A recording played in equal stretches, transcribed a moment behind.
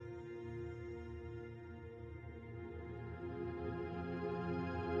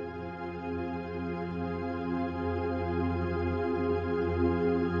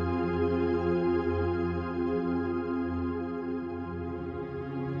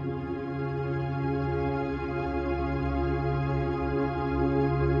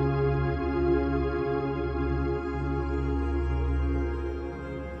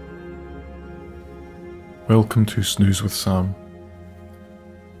Welcome to Snooze with Sam.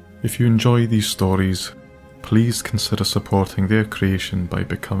 If you enjoy these stories, please consider supporting their creation by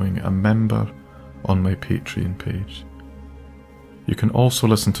becoming a member on my Patreon page. You can also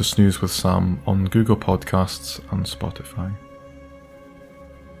listen to Snooze with Sam on Google Podcasts and Spotify.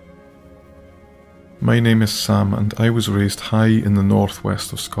 My name is Sam and I was raised high in the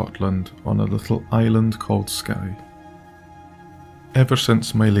northwest of Scotland on a little island called Skye. Ever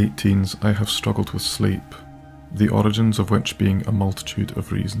since my late teens I have struggled with sleep, the origins of which being a multitude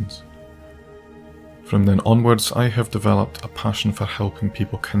of reasons. From then onwards I have developed a passion for helping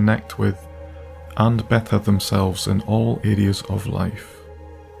people connect with and better themselves in all areas of life.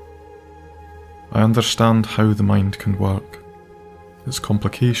 I understand how the mind can work, its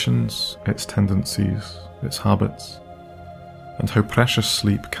complications, its tendencies, its habits, and how precious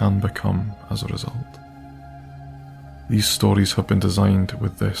sleep can become as a result. These stories have been designed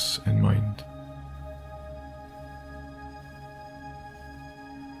with this in mind.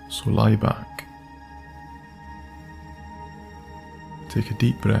 So lie back, take a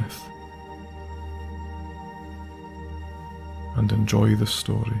deep breath, and enjoy the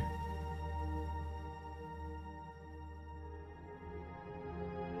story.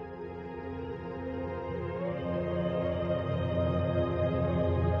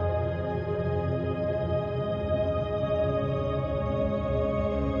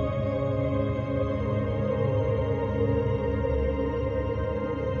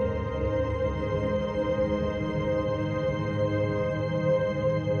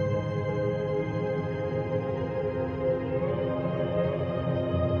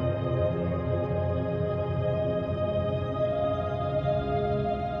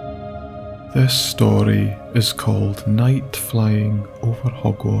 This story is called Night Flying Over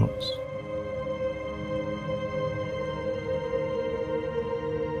Hogwarts.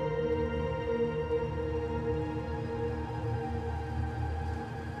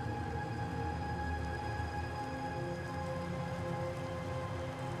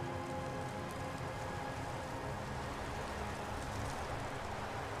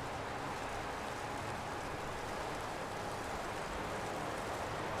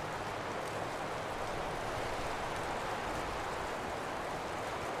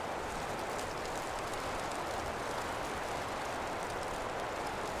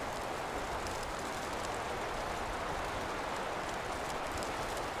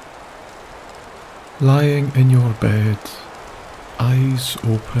 Lying in your bed, eyes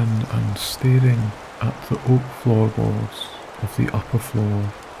open and staring at the oak floorboards of the upper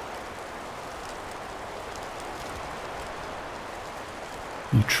floor,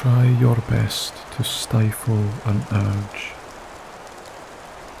 you try your best to stifle an urge.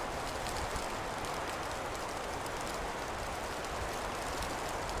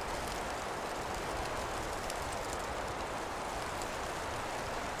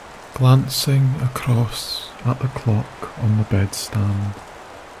 Glancing across at the clock on the bedstand,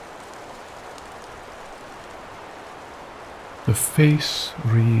 the face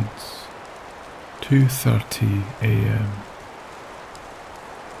reads 2:30 a.m.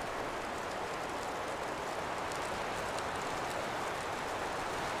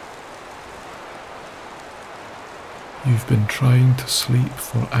 You've been trying to sleep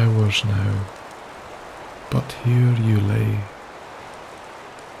for hours now, but here you lay.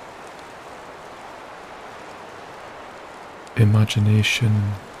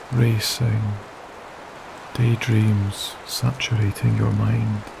 Imagination racing, daydreams saturating your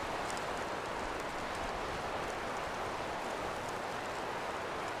mind.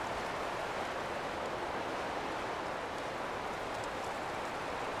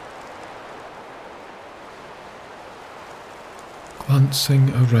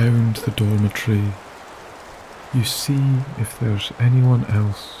 Glancing around the dormitory, you see if there's anyone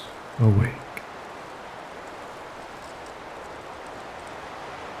else awake.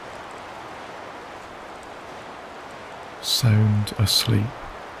 Sound asleep,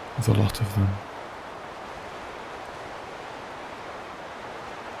 the lot of them.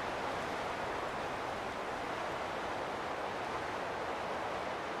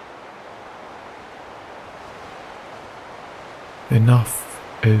 Enough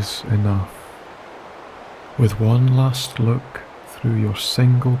is enough. With one last look through your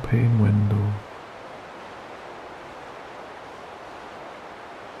single pane window,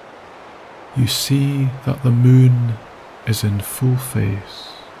 you see that the moon is in full face.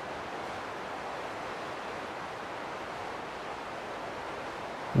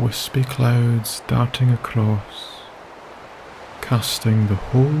 Wispy clouds darting across, casting the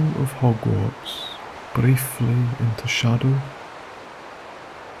whole of Hogwarts briefly into shadow.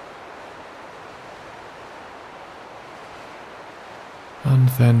 and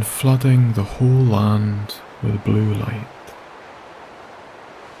then flooding the whole land with blue light.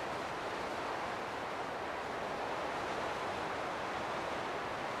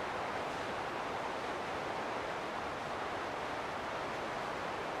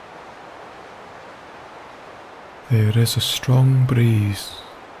 There is a strong breeze.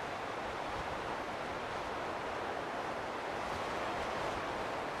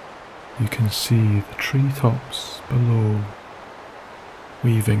 You can see the treetops below,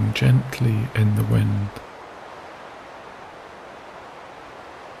 weaving gently in the wind.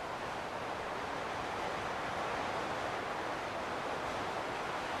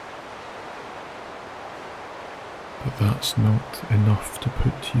 But that's not enough to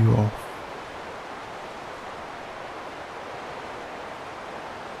put you off.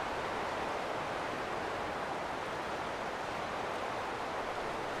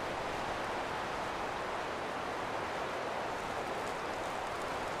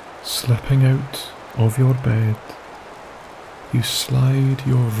 Slipping out of your bed, you slide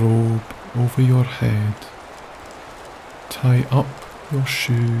your robe over your head, tie up your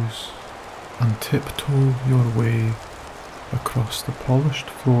shoes and tiptoe your way across the polished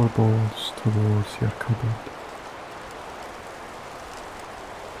floorboards towards your cupboard.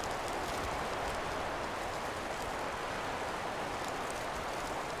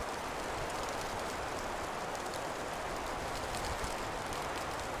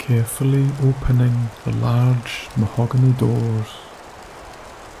 Carefully opening the large mahogany doors,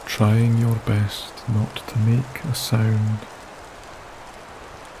 trying your best not to make a sound.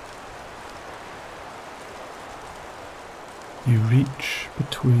 You reach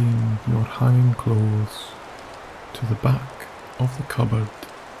between your hanging clothes to the back of the cupboard,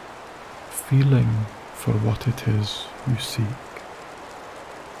 feeling for what it is you seek.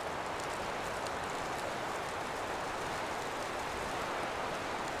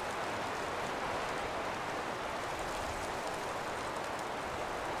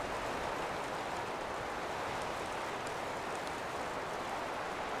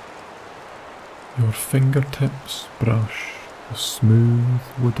 Your fingertips brush the smooth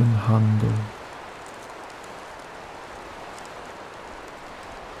wooden handle.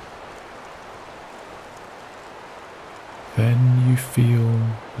 Then you feel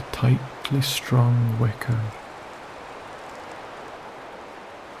the tightly strung wicker.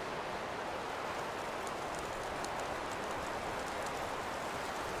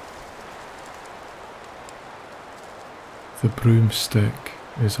 The broomstick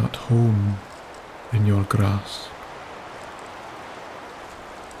is at home in your grasp.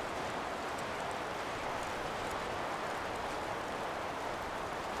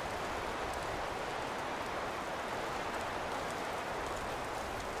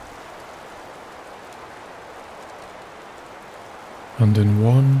 And in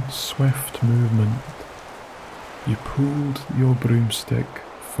one swift movement, you pulled your broomstick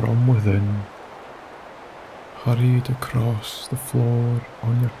from within, hurried across the floor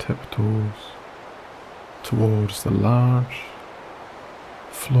on your tiptoes towards the large,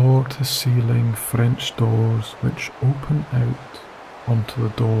 floor-to-ceiling French doors which open out onto the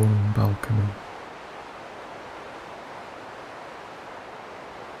dorm balcony.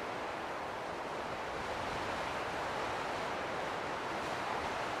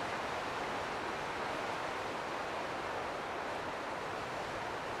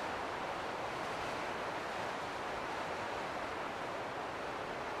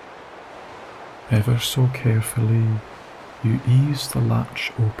 Ever so carefully, you ease the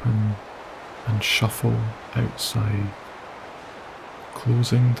latch open and shuffle outside,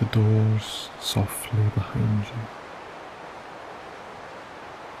 closing the doors softly behind you.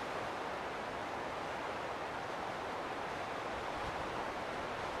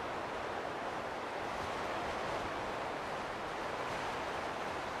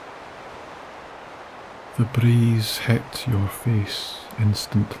 The breeze hit your face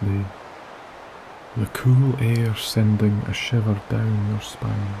instantly, the cool air sending a shiver down your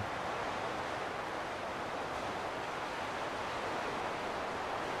spine.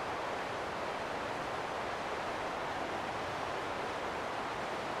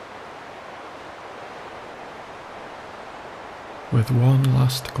 With one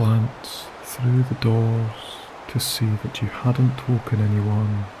last glance through the doors to see that you hadn't woken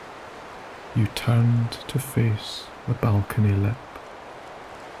anyone, you turned to face the balcony lip.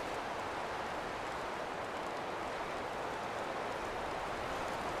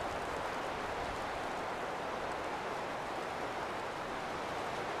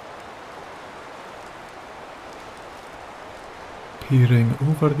 Peering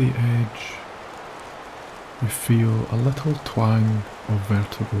over the edge, you feel a little twang of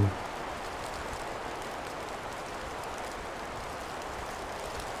vertigo.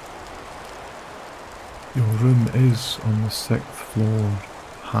 Your room is on the 6th floor,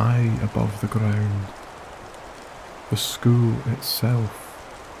 high above the ground, the school itself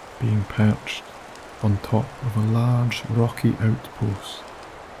being perched on top of a large rocky outpost.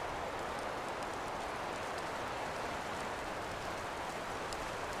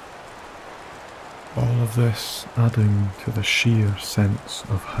 All of this adding to the sheer sense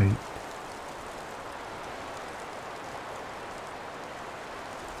of height.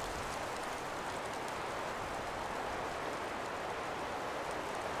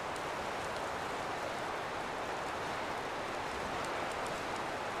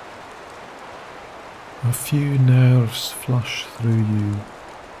 A few nerves flush through you.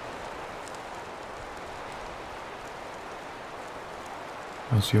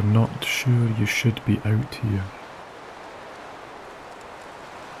 As you're not sure you should be out here.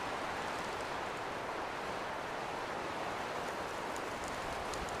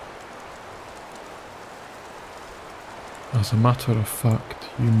 As a matter of fact,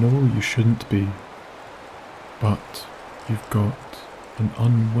 you know you shouldn't be, but you've got an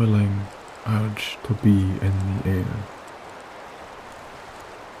unwilling urge to be in the air.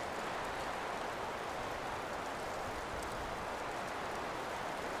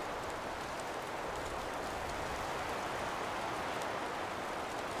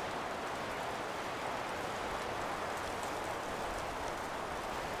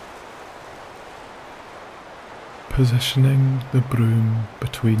 Positioning the broom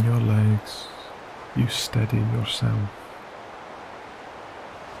between your legs, you steady yourself.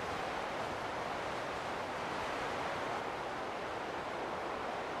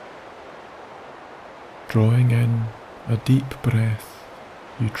 Drawing in a deep breath,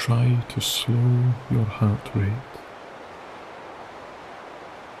 you try to slow your heart rate.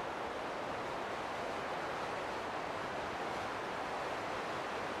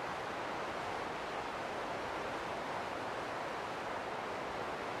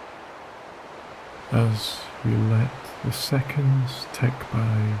 As you let the seconds tick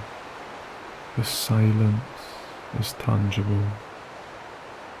by, the silence is tangible.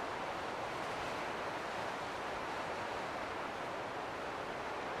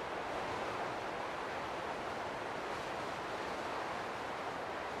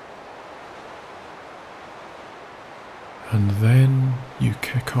 And then you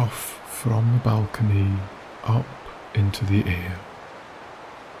kick off from the balcony up into the air.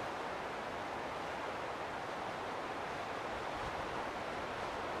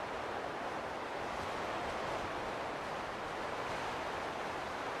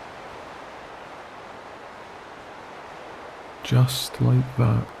 Just like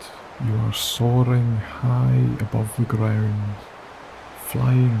that, you are soaring high above the ground,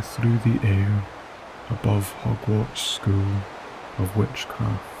 flying through the air above Hogwarts School of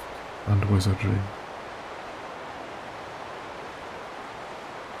Witchcraft and Wizardry.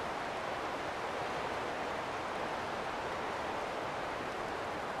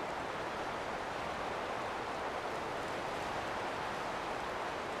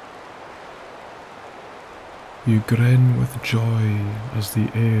 You grin with joy as the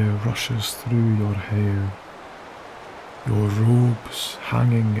air rushes through your hair, your robes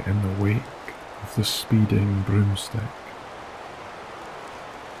hanging in the wake of the speeding broomstick.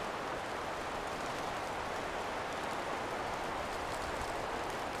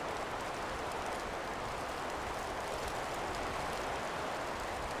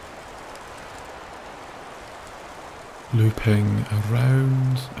 Looping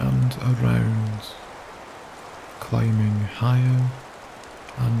around and around, climbing higher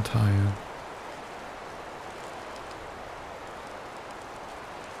and higher.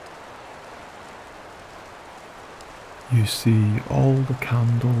 You see all the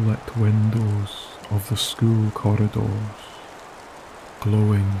candle-lit windows of the school corridors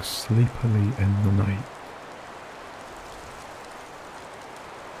glowing sleepily in the night.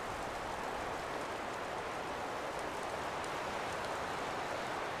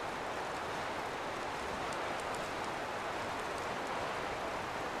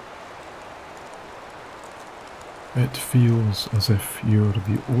 It feels as if you're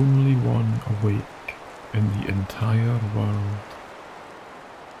the only one awake in the entire world.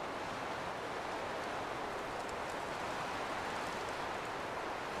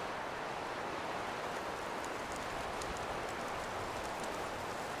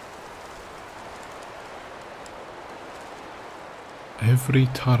 Every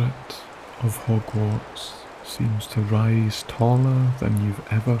turret of Hogwarts seems to rise taller than you've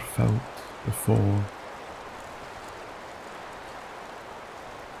ever felt before.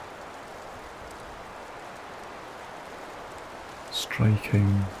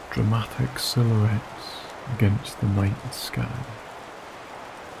 striking dramatic silhouettes against the night sky.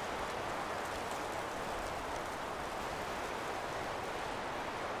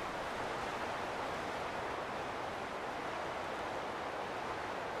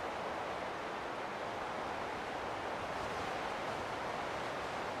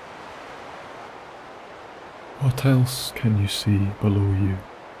 What else can you see below you?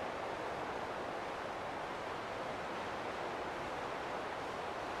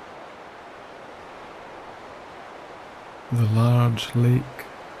 The large lake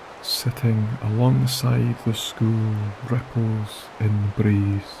sitting alongside the school ripples in the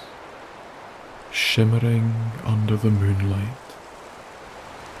breeze, shimmering under the moonlight.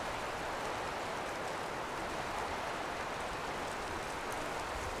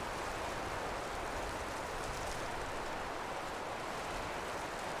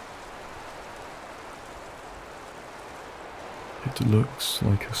 It looks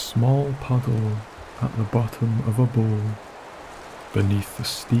like a small puddle at the bottom of a bowl beneath the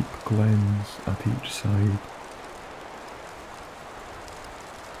steep glens at each side.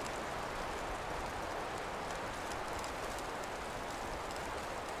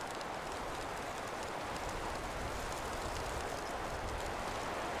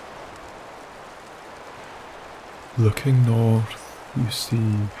 Looking north, you see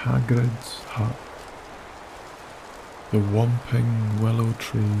Hagrid's hut, the whomping willow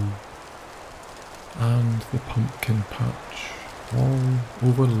tree, and the pumpkin patch, all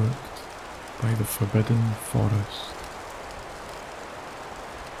overlooked by the forbidden forest.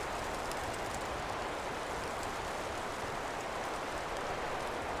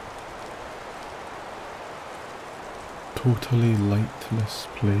 Totally lightless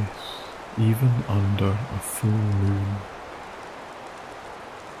place, even under a full moon.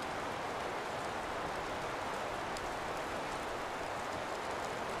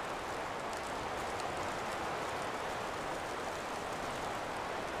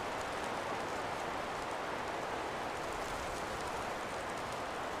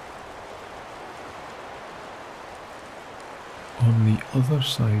 On the other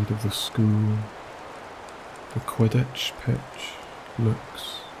side of the school, the Quidditch pitch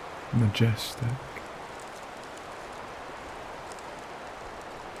looks majestic.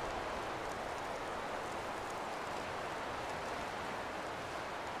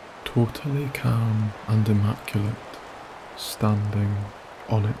 Totally calm and immaculate, standing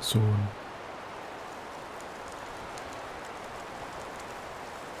on its own.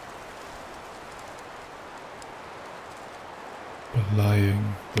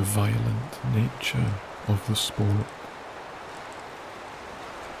 Belying the violent nature of the sport.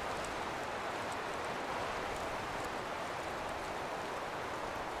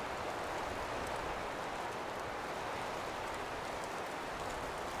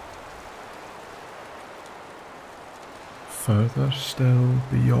 Further still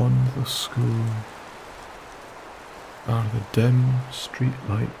beyond the school are the dim street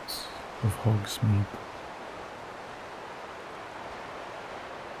lights of Hogsmeade.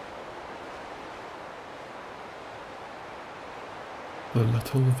 The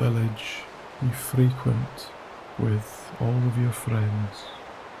little village you frequent with all of your friends.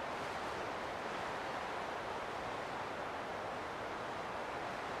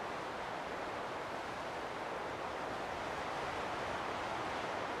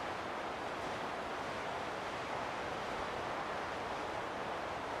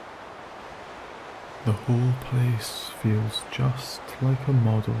 The whole place feels just like a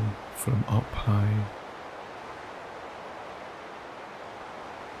model from up high.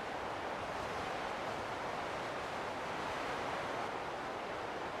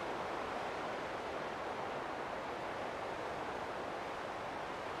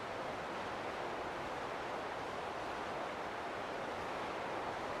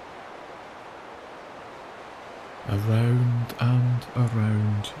 Around and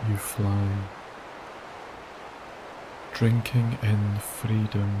around you fly, drinking in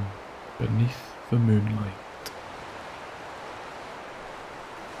freedom beneath the moonlight.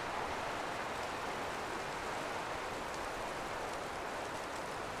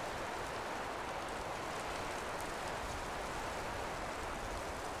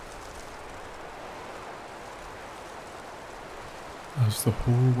 As the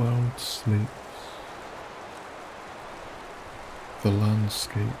whole world sleeps, the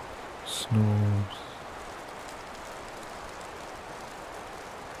landscape snores.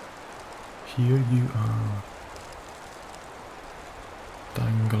 Here you are,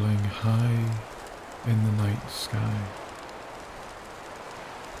 dangling high in the night sky.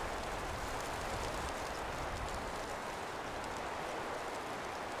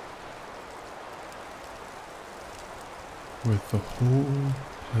 with the whole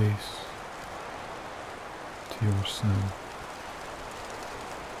place to yourself.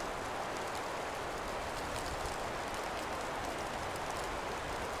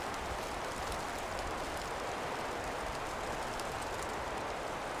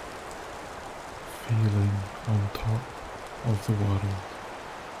 Feeling on top of the world.